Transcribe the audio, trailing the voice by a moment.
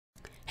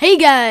Hey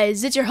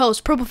guys, it's your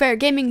host, Purple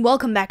Gaming.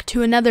 Welcome back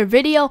to another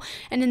video.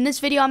 And in this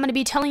video, I'm going to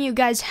be telling you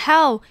guys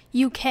how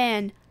you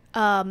can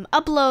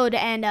upload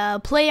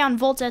and play on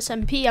Volt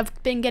SMP.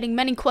 I've been getting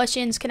many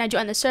questions. Can I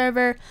join the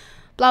server?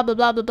 Blah, blah,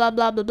 blah, blah, blah,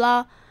 blah,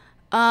 blah,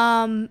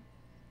 blah.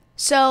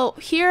 So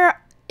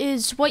here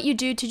is what you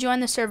do to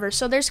join the server.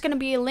 So there's going to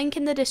be a link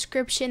in the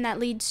description that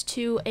leads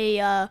to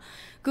a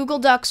Google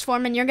Docs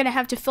form, and you're going to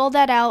have to fill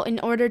that out in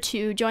order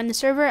to join the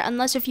server.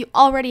 Unless if you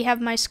already have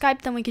my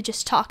Skype, then we could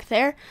just talk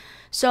there.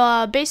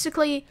 So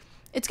basically,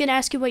 it's going to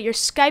ask you what your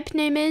Skype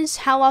name is,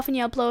 how often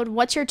you upload,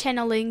 what's your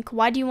channel link,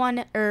 why do you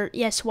want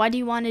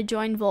to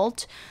join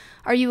Volt,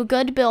 are you a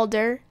good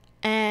builder,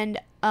 and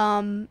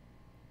are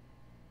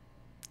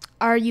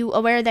you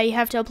aware that you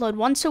have to upload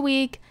once a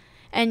week,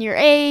 and your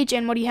age,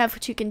 and what do you have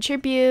to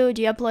contribute,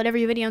 do you upload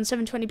every video in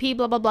 720p,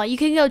 blah, blah, blah. You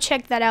can go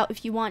check that out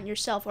if you want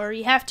yourself, or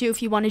you have to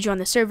if you want to join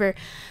the server.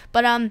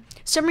 But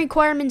some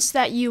requirements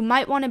that you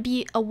might want to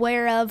be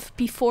aware of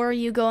before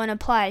you go and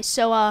apply.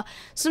 So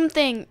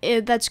something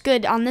that's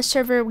good on this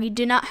server, we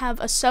do not have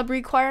a sub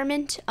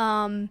requirement.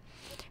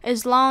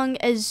 As long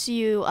as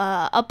you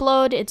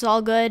upload, it's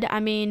all good. I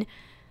mean,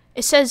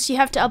 it says you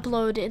have to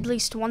upload at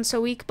least once a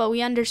week, but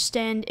we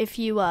understand if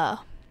you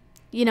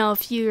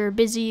if you're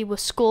busy with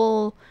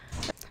school.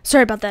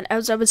 Sorry about that.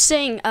 As I was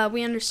saying,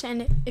 we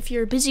understand if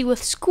you're busy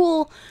with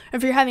school, or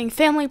if you're having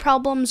family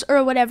problems,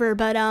 or whatever.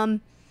 But,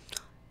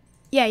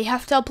 yeah, you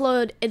have to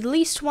upload at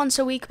least once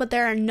a week, but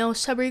there are no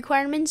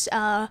sub-requirements.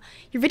 Your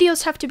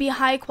videos have to be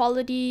high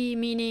quality,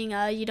 meaning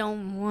you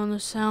don't want to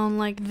sound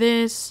like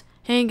this.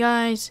 Hey,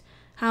 guys,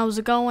 how's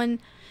it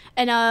going?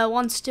 And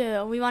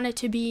we want it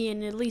to be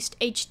in at least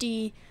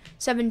HD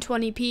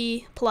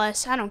 720p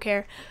plus. I don't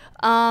care.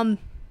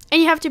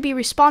 And you have to be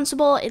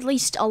responsible, at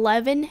least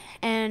 11,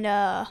 and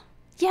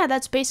yeah,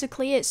 that's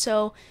basically it.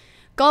 So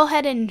go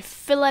ahead and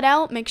fill it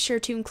out. Make sure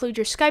to include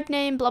your Skype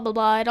name, blah, blah,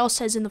 blah. It all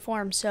says in the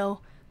form. So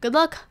good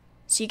luck.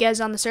 See you guys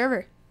on the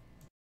server.